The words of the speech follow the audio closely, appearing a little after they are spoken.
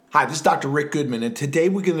Hi, this is Dr. Rick Goodman, and today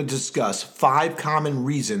we're going to discuss 5 common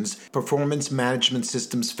reasons performance management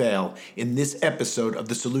systems fail in this episode of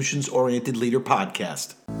the Solutions Oriented Leader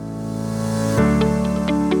podcast.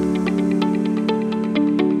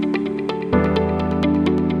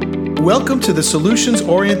 Welcome to the Solutions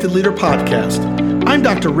Oriented Leader podcast. I'm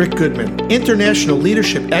Dr. Rick Goodman, international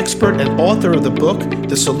leadership expert and author of the book,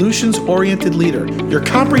 The Solutions Oriented Leader, your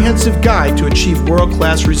comprehensive guide to achieve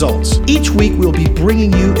world-class results. Each week, we'll be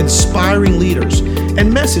bringing you inspiring leaders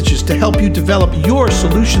and messages to help you develop your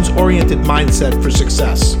solutions-oriented mindset for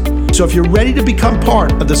success. So if you're ready to become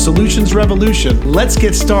part of the solutions revolution, let's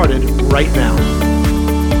get started right now.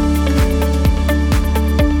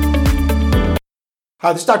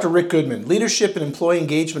 Hi, this is Dr. Rick Goodman, leadership and employee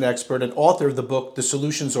engagement expert and author of the book, The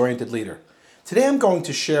Solutions Oriented Leader. Today I'm going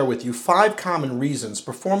to share with you 5 common reasons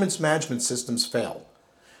performance management systems fail.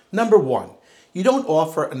 Number 1, you don't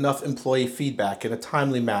offer enough employee feedback in a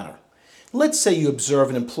timely manner. Let's say you observe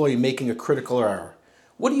an employee making a critical error.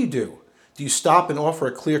 What do? Do you stop and offer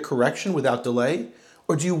a clear correction without delay?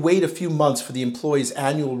 Or do you wait a few months for the employee's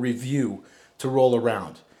annual review to roll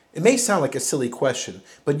around? It may sound like a silly question,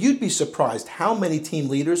 but you'd be surprised how many team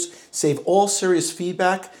leaders save all serious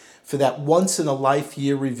feedback for that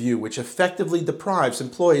once-in-a-life-year review, which effectively deprives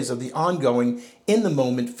employees of the ongoing,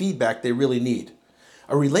 in-the-moment feedback they really need.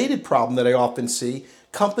 A related problem that I often see,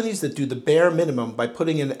 companies that do the bare minimum by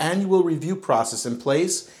putting an annual review process in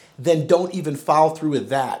place, then don't even follow through with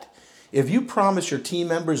that. If you promise your team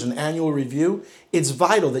members an annual review, it's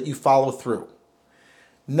vital that you follow through.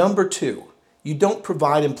 Number 2. You don't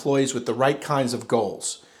provide employees with the right kinds of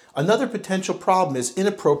goals. Another potential problem is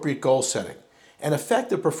inappropriate goal setting. An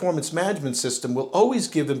effective performance management system will always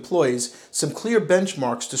give employees some clear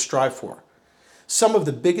benchmarks to strive for. Some of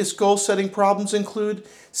the biggest goal setting problems include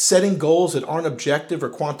setting goals that aren't objective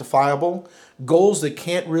or quantifiable, goals that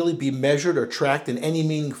can't really be measured or tracked in any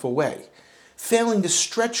meaningful way, failing to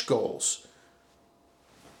stretch goals.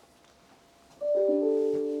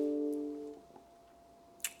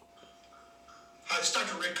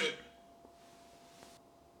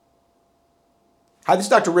 Hi, this is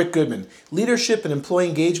Dr. Rick Goodman, leadership and employee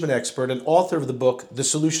engagement expert and author of the book, The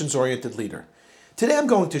Solutions Oriented Leader. Today I'm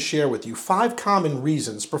going to share with you 5 common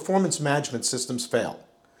reasons performance management systems fail.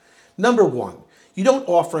 Number 1, you don't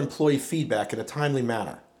offer employee feedback in a timely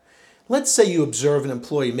manner. Let's say you observe an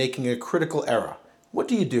employee making a critical error. What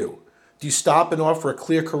do? Do you stop and offer a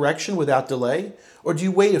clear correction without delay? Or do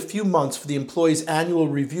you wait a few months for the employee's annual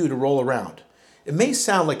review to roll around? It may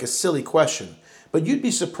sound like a silly question, but you'd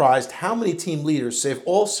be surprised how many team leaders save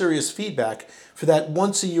all serious feedback for that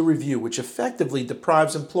once-a-year review, which effectively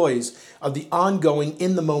deprives employees of the ongoing,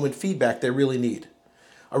 in-the-moment feedback they really need.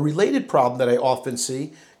 A related problem that I often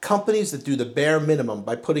see, companies that do the bare minimum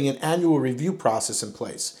by putting an annual review process in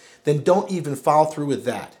place, then don't even follow through with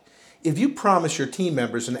that. If you promise your team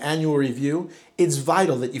members an annual review, it's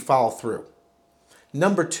vital that you follow through.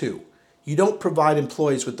 Number 2, you don't provide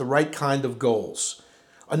employees with the right kind of goals.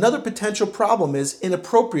 Another potential problem is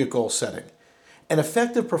inappropriate goal setting. An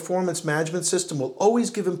effective performance management system will always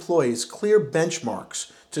give employees clear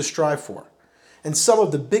benchmarks to strive for. And some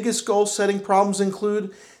of the biggest goal setting problems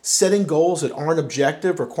include setting goals that aren't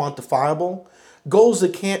objective or quantifiable, goals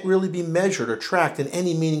that can't really be measured or tracked in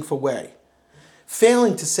any meaningful way,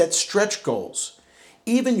 failing to set stretch goals.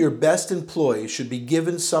 Even your best employees should be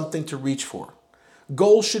given something to reach for.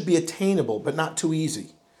 Goals should be attainable, but not too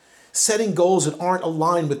easy. Setting goals that aren't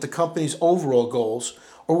aligned with the company's overall goals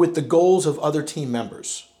or with the goals of other team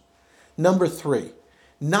members. Number 3,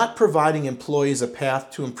 not providing employees a path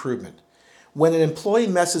to improvement. When an employee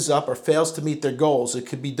messes up or fails to meet their goals, it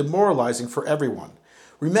could be demoralizing for everyone.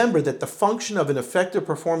 Remember that the function of an effective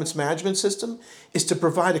performance management system is to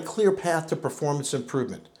provide a clear path to performance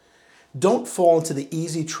improvement. Don't fall into the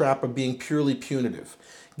easy trap of being purely punitive.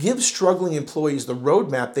 Give struggling employees the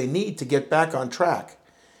roadmap they need to get back on track.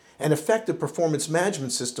 An effective performance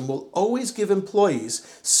management system will always give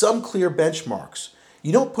employees some clear benchmarks.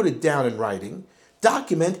 You don't put it down in writing.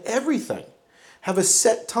 Document everything. Have a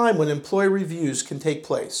set time when employee reviews can take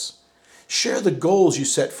place. Share the goals you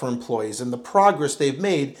set for employees and the progress they've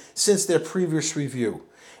made since their previous review.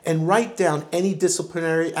 And write down any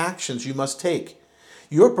disciplinary actions you must take.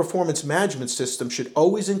 Your performance management system should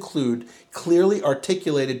always include clearly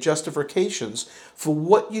articulated justifications for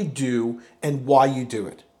what you do and why you do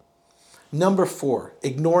it. Number 4,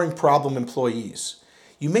 ignoring problem employees.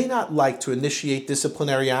 You may not like to initiate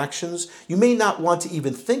disciplinary actions. You may not want to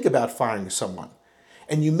even think about firing someone.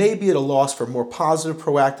 And you may be at a loss for more positive,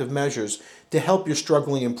 proactive measures to help your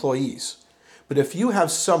struggling employees. But if you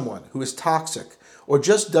have someone who is toxic or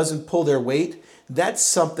just doesn't pull their weight, that's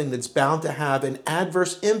something that's bound to have an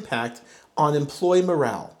adverse impact on employee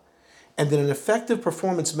morale. And that an effective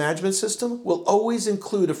performance management system will always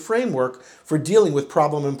include a framework for dealing with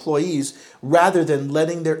problem employees rather than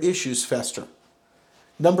letting their issues fester.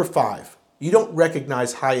 Number 5, you don't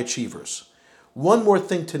recognize high achievers. One more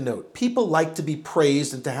thing to note, people like to be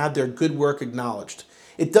praised and to have their good work acknowledged.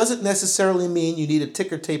 It doesn't necessarily mean you need a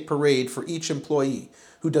ticker tape parade for each employee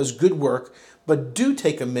who does good work, but do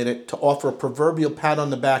take a minute to offer a proverbial pat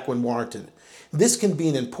on the back when warranted. This can be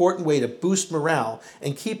an important way to boost morale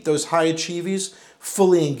and keep those high achievers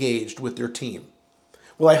fully engaged with their team.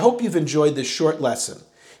 Well, I hope you've enjoyed this short lesson.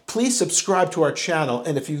 Please subscribe to our channel,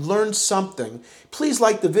 and if you learned something, please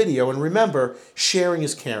like the video, and remember, sharing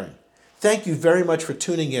is caring. Thank you very much for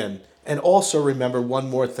tuning in, and also remember one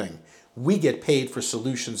more thing. We get paid for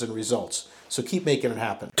solutions and results, so keep making it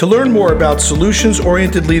happen. To learn more about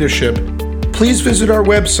solutions-oriented leadership, please visit our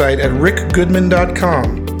website at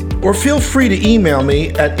rickgoodman.com. Or feel free to email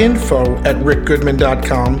me at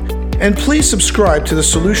info@rickgoodman.com, and please subscribe to the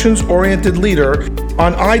Solutions Oriented Leader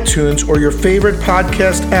on iTunes or your favorite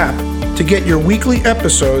podcast app to get your weekly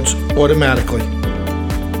episodes automatically.